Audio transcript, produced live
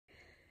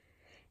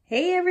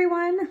Hey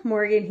everyone,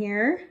 Morgan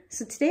here.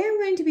 So today I'm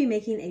going to be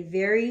making a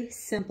very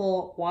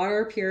simple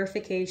water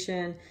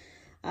purification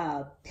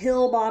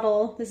pill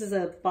bottle. This is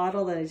a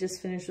bottle that I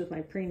just finished with my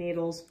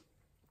prenatals.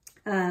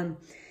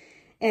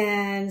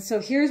 And so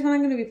here's what I'm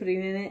going to be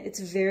putting in it.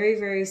 It's very,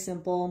 very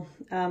simple.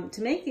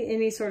 To make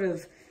any sort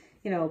of,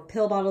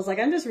 pill bottles, like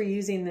I'm just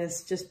reusing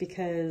this just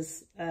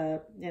because,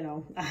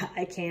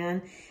 I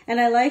can. And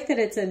I like that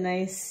it's a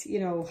nice,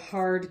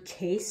 hard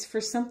case for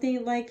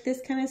something like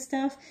this kind of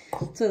stuff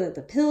so that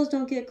the pills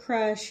don't get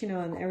crushed,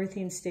 and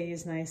everything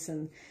stays nice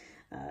and,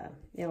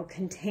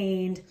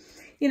 contained.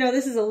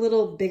 This is a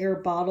little bigger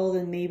bottle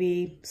than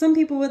maybe some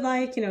people would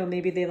like,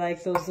 maybe they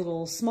like those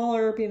little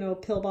smaller,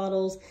 pill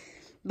bottles.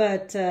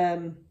 But,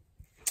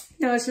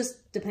 it's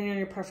just depending on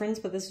your preference,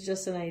 but this is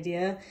just an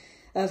idea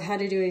of how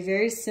to do a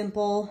very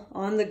simple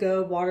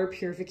on-the-go water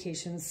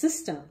purification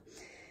system.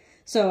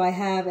 So I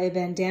have a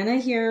bandana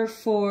here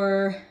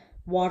for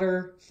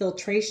water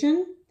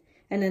filtration,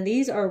 and then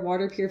these are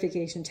water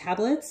purification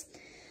tablets.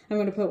 I'm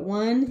going to put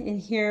one in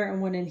here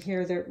and one in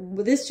here.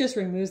 This just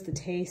removes the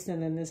taste,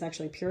 and then this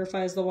actually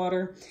purifies the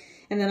water.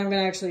 And then I'm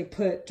going to actually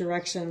put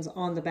directions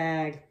on the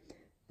bag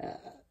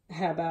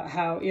about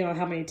how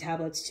many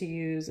tablets to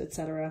use,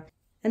 etc.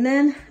 And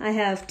then I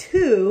have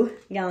 2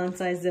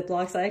 gallon-sized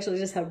Ziplocs. I actually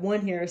just had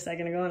one here a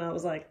second ago, and I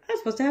was like, I'm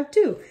supposed to have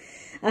 2.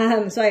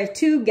 So I have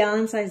 2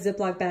 gallon-sized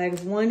Ziploc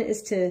bags. One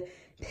is to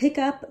pick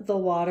up the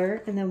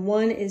water, and then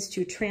one is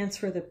to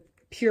transfer the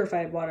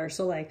purified water.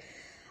 So like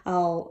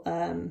I'll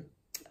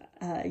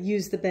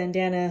use the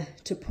bandana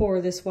to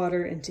pour this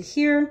water into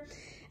here,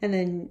 and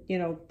then,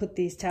 put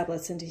these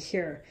tablets into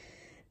here.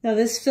 Now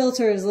this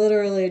filter is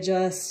literally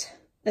just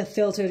a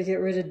filter to get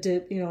rid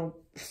of,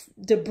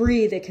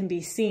 debris that can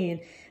be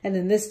seen, and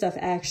then this stuff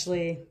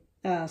actually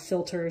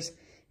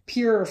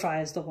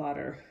purifies the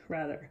water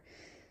rather.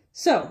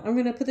 So I'm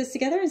going to put this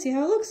together and see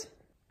how it looks.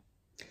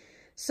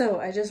 So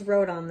I just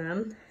wrote on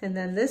them, and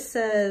then this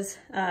says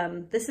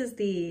this is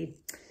the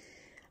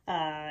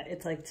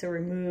it's like to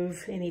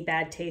remove any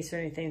bad taste or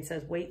anything. It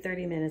says wait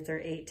 30 minutes or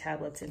 8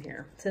 tablets in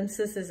here. Since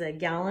this is a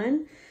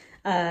gallon,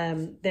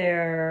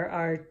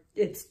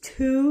 it's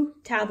 2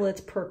 tablets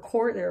per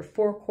quart. There are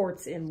 4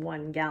 quarts in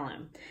 1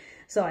 gallon.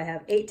 So I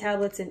have 8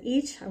 tablets in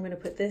each. I'm going to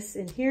put this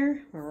in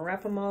here. I'm going to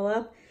wrap them all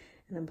up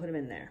and then put them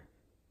in there.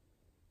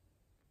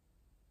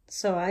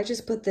 So I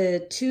just put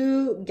the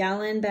 2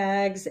 gallon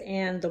bags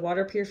and the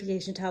water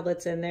purification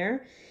tablets in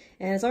there,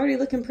 and it's already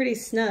looking pretty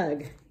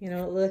snug.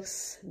 It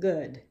looks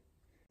good.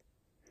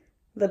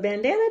 The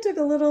bandana took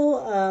a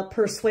little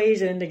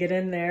persuasion to get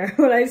in there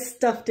when I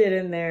stuffed it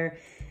in there.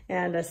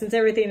 And since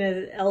everything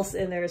else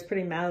in there is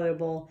pretty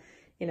malleable,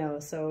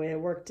 so it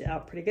worked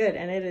out pretty good.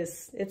 And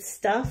it's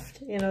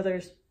stuffed,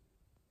 there's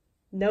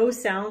no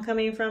sound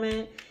coming from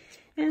it,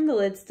 and the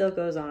lid still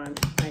goes on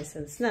nice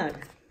and snug.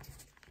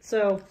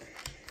 So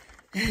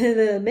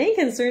the main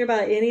concern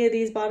about any of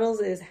these bottles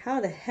is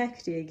how the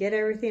heck do you get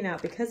everything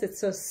out? Because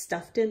it's so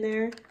stuffed in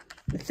there.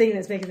 The thing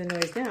that's making the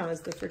noise now is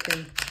the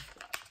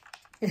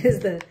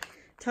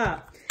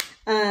top.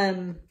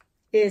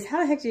 Is how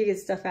the heck do you get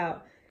stuff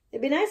out?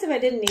 It'd be nice if I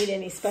didn't need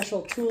any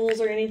special tools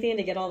or anything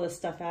to get all this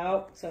stuff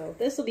out. So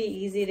this will be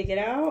easy to get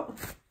out.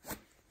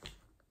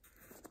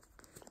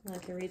 I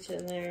can reach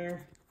in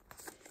there,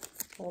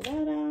 pull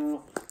that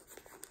out.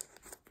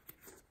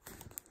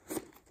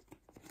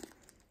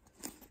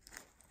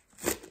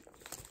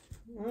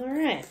 All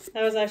right,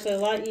 that was actually a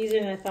lot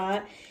easier than I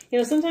thought.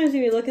 Sometimes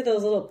when you look at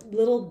those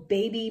little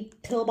baby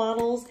pill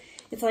bottles,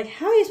 it's like,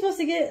 how are you supposed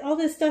to get all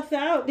this stuff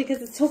out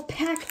because it's so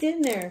packed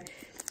in there?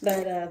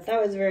 But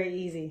that was very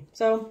easy.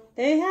 So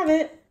there you have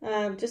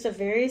it. Just a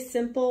very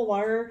simple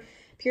water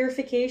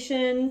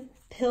purification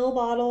pill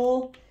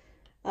bottle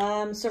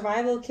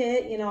survival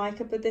kit. I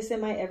could put this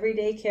in my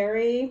everyday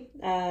carry.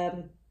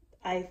 I'm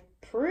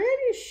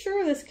pretty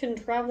sure this can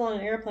travel on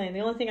an airplane.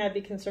 The only thing I'd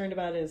be concerned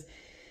about is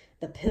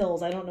the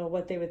pills. I don't know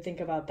what they would think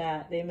about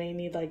that. They may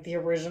need like the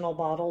original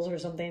bottles or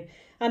something.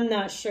 I'm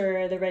not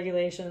sure the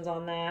regulations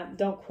on that.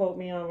 Don't quote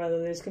me on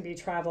whether this could be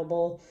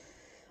travelable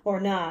or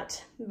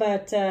not.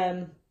 But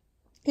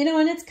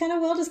and it's kind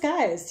of well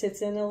disguised.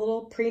 It's in a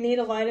little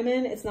prenatal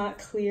vitamin. It's not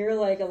clear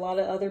like a lot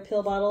of other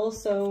pill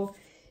bottles, so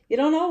you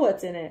don't know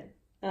what's in it.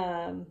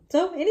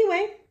 So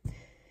anyway,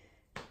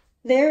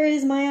 there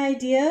is my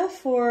idea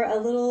for a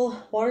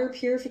little water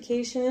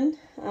purification.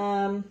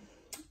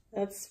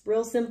 That's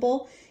real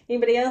simple.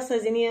 Anybody else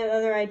has any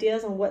other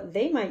ideas on what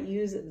they might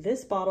use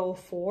this bottle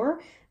for?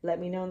 Let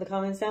me know in the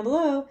comments down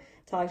below.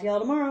 Talk to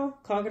y'all tomorrow.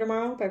 Conquer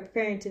tomorrow by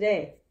preparing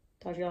today.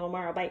 Talk to y'all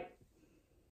tomorrow. Bye.